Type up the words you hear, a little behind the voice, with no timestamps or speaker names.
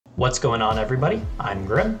What's going on, everybody? I'm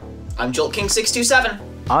Grim. I'm JoltKing627.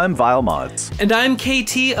 I'm VileMods. And I'm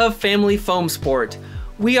KT of Family Foam Sport.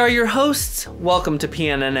 We are your hosts. Welcome to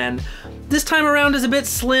PNNN. This time around is a bit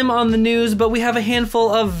slim on the news, but we have a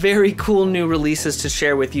handful of very cool new releases to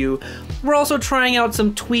share with you. We're also trying out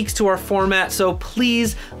some tweaks to our format, so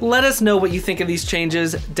please let us know what you think of these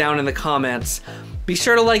changes down in the comments. Be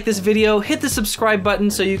sure to like this video, hit the subscribe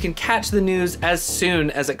button so you can catch the news as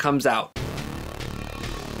soon as it comes out.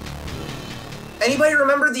 Anybody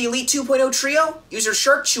remember the Elite 2.0 trio? User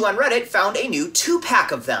SharkChew on Reddit found a new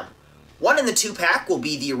 2-pack of them. One in the 2-pack will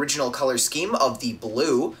be the original color scheme of the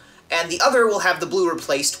blue, and the other will have the blue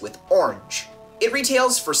replaced with orange. It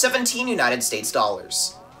retails for 17 United States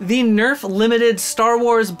dollars. The Nerf limited Star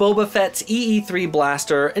Wars Boba Fett's EE3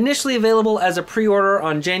 blaster, initially available as a pre-order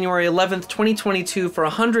on January 11th, 2022 for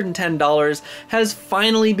 $110, has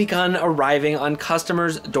finally begun arriving on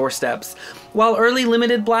customers' doorsteps. While early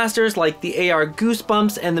limited blasters like the AR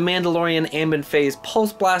Goosebumps and the Mandalorian Ambient Phase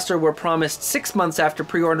Pulse Blaster were promised 6 months after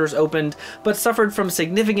pre-orders opened, but suffered from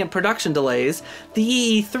significant production delays,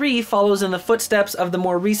 the EE3 follows in the footsteps of the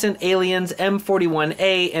more recent Aliens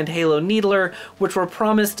M41A and Halo Needler, which were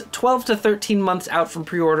promised 12 to 13 months out from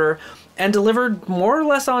pre-order and delivered more or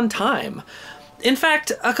less on time. In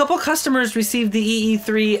fact, a couple customers received the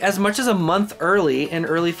EE3 as much as a month early in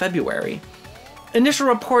early February. Initial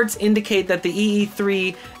reports indicate that the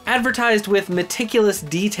EE3, advertised with meticulous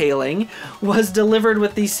detailing, was delivered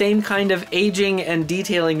with the same kind of aging and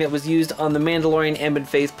detailing that was used on the Mandalorian Ambient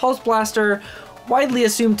Phase Pulse Blaster, widely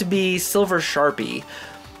assumed to be Silver Sharpie.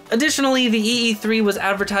 Additionally, the EE3 was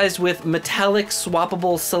advertised with metallic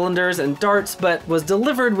swappable cylinders and darts, but was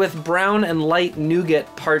delivered with brown and light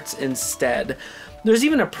nougat parts instead. There's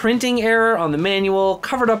even a printing error on the manual,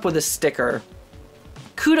 covered up with a sticker.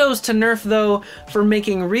 Kudos to Nerf, though, for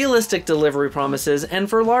making realistic delivery promises and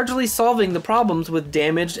for largely solving the problems with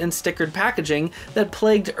damaged and stickered packaging that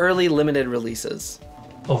plagued early limited releases.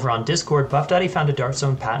 Over on Discord, Buff Daddy found a Dart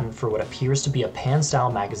Zone patent for what appears to be a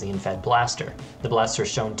pan-style magazine-fed blaster. The blaster is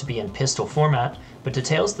shown to be in pistol format, but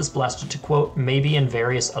details this blaster to, quote, "may be in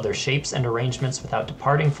various other shapes and arrangements without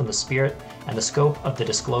departing from the spirit and the scope of the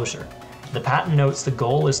disclosure." The patent notes the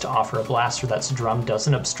goal is to offer a blaster that's drum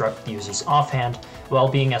doesn't obstruct the user's offhand while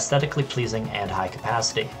being aesthetically pleasing and high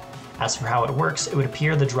capacity. As for how it works, it would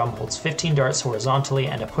appear the drum holds 15 darts horizontally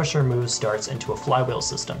and a pusher moves darts into a flywheel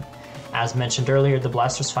system. As mentioned earlier, the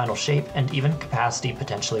blaster's final shape and even capacity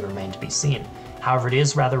potentially remain to be seen. However, it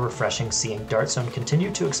is rather refreshing seeing Dart Zone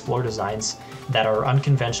continue to explore designs that are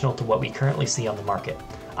unconventional to what we currently see on the market.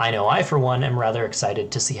 I know I, for one, am rather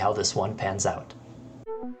excited to see how this one pans out.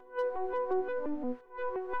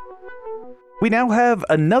 We now have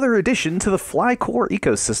another addition to the Flycore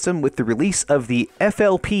ecosystem with the release of the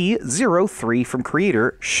FLP-03 from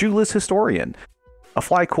creator shoelesshistorian. A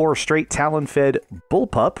Flycore straight talon-fed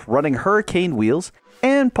bullpup running hurricane wheels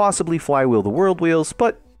and possibly flywheel the world wheels,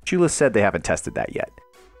 but Shoeless said they haven't tested that yet.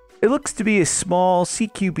 It looks to be a small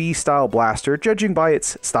CQB-style blaster, judging by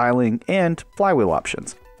its styling and flywheel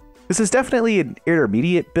options. This is definitely an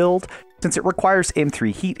intermediate build, since it requires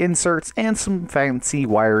M3 heat inserts and some fancy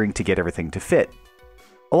wiring to get everything to fit.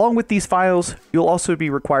 Along with these files, you'll also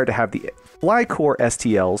be required to have the Flycore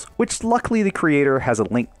STLs, which luckily the creator has a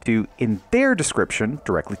link to in their description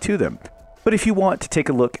directly to them. But if you want to take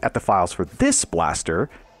a look at the files for this blaster,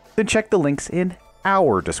 then check the links in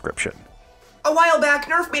our description. A while back,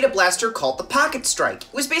 Nerf made a blaster called the Pocketstrike.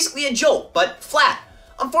 It was basically a Jolt, but flat.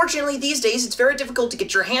 Unfortunately, these days it's very difficult to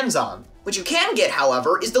get your hands on. What you can get,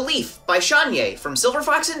 however, is the Leaf by Shanye from Silver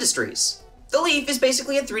Fox Industries. The Leaf is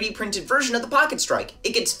basically a 3D printed version of the Pocketstrike.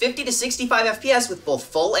 It gets 50 to 65 FPS with both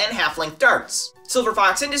full and half-length darts. Silver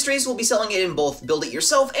Fox Industries will be selling it in both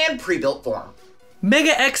build-it-yourself and pre-built form.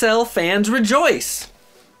 Mega XL fans rejoice!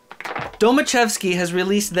 Domochevsky has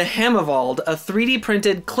released the Hammerwald, a 3D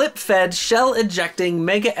printed clip-fed shell-ejecting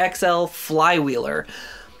Mega XL flywheeler.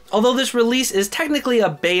 Although this release is technically a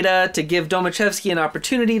beta to give Domochevsky an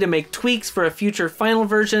opportunity to make tweaks for a future final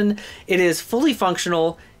version, it is fully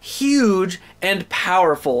functional, huge, and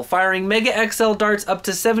powerful, firing Mega XL darts up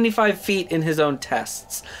to 75 feet in his own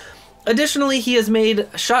tests. Additionally, he has made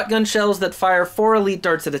shotgun shells that fire 4 elite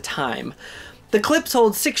darts at a time. The clips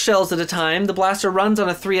hold 6 shells at a time, the blaster runs on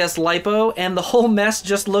a 3S LiPo, and the whole mess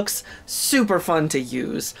just looks super fun to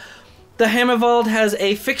use. The Hammerwald has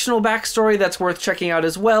a fictional backstory that's worth checking out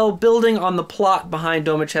as well, building on the plot behind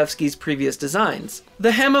Domochevsky's previous designs.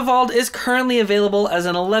 The Hammerwald is currently available as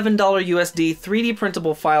an $11 USD 3D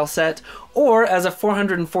printable file set, or as a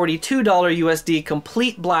 $442 USD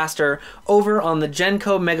complete blaster over on the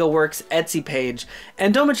Genco Megaworks Etsy page,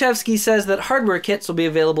 and Domochevsky says that hardware kits will be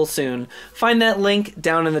available soon. Find that link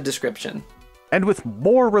down in the description. And with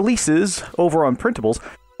more releases over on printables,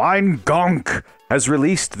 MeinGonk has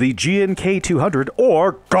released the GNK 200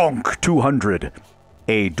 or Gonk 200,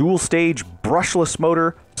 a dual-stage brushless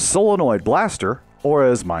motor solenoid blaster, or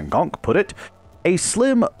as MeinGonk put it, a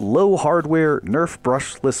slim, low-hardware Nerf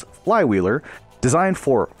brushless flywheeler designed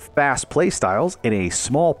for fast playstyles in a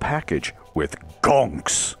small package with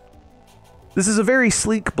gonks. This is a very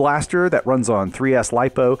sleek blaster that runs on 3S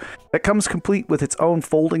LiPo that comes complete with its own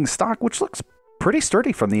folding stock, which looks pretty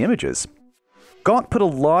sturdy from the images. Gonk put a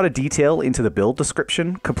lot of detail into the build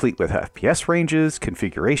description, complete with FPS ranges,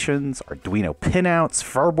 configurations, Arduino pinouts,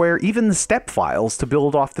 firmware, even the step files to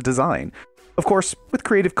build off the design. Of course, with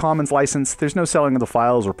Creative Commons license, there's no selling of the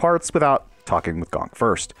files or parts without talking with Gonk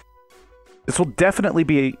first. This will definitely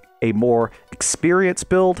be a more experienced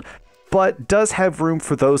build, but does have room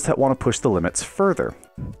for those that want to push the limits further.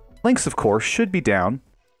 Links, of course, should be down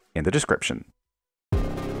in the description.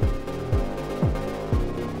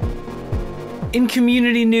 In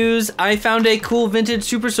community news, I found a cool vintage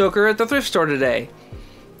Super Soaker at the thrift store today.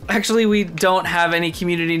 Actually, we don't have any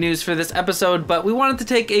community news for this episode, but we wanted to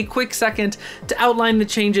take a quick second to outline the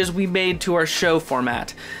changes we made to our show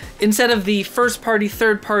format. Instead of the first party,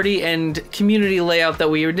 third party, and community layout that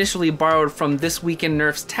we initially borrowed from This Week in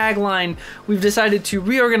Nerf's tagline, we've decided to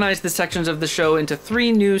reorganize the sections of the show into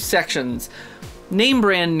 3 new sections. Name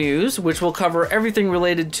brand news, which will cover everything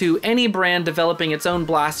related to any brand developing its own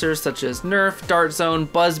blasters such as Nerf, Dart Zone,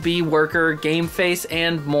 Buzzbee, Worker, Gameface,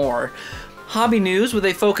 and more. Hobby news with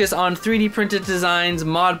a focus on 3D printed designs,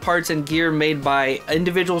 mod parts, and gear made by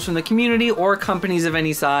individuals from the community or companies of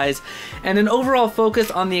any size, and an overall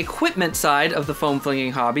focus on the equipment side of the foam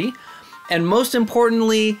flinging hobby. And most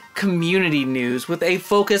importantly, community news with a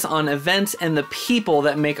focus on events and the people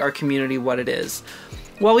that make our community what it is.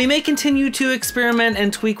 While we may continue to experiment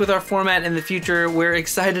and tweak with our format in the future, we're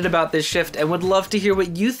excited about this shift and would love to hear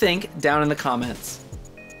what you think down in the comments.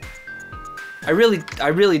 I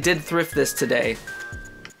really did thrift this today.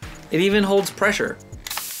 It even holds pressure.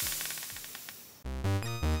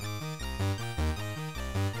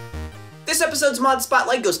 This episode's mod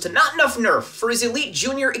spotlight goes to Not Enough Nerf for his Elite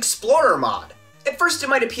Junior Explorer mod. At first it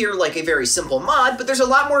might appear like a very simple mod, but there's a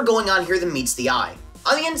lot more going on here than meets the eye.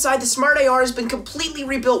 On the inside, the Smart AR has been completely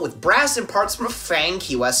rebuilt with brass and parts from a Fang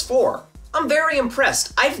QS4. I'm very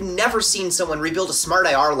impressed. I've never seen someone rebuild a Smart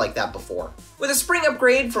AR like that before. With a spring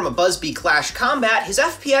upgrade from a Buzzbee Clash Combat, his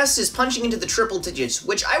FPS is punching into the triple digits,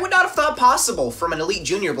 which I would not have thought possible from an Elite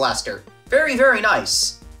Junior blaster. Very, very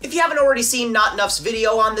nice. If you haven't already seen Not Enough's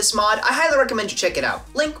video on this mod, I highly recommend you check it out.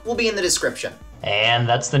 Link will be in the description. And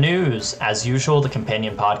that's the news. As usual, the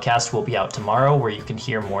companion podcast will be out tomorrow where you can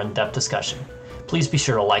hear more in-depth discussion. Please be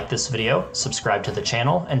sure to like this video, subscribe to the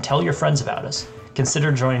channel, and tell your friends about us.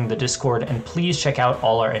 Consider joining the Discord, and please check out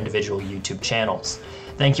all our individual YouTube channels.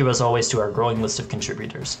 Thank you as always to our growing list of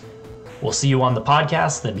contributors. We'll see you on the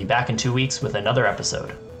podcast, then be back in 2 weeks with another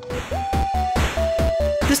episode.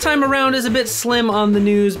 This time around is a bit slim on the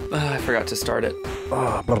news. I forgot to start it.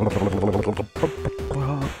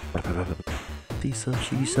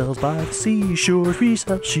 She sells by the seashore. She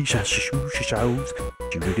sells, she shows.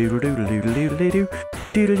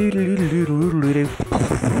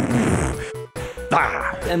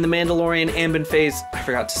 And the Mandalorian Ambin phase, I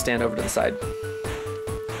forgot to stand over to the side.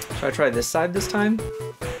 Should I try this side this time?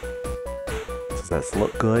 Does this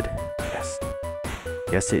look good? Yes.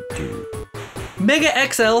 Yes, it do. Mega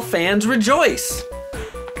XL fans rejoice!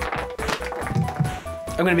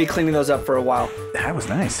 I'm gonna be cleaning those up for a while. That was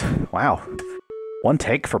nice. Wow. One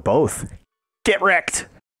take for both. Get wrecked!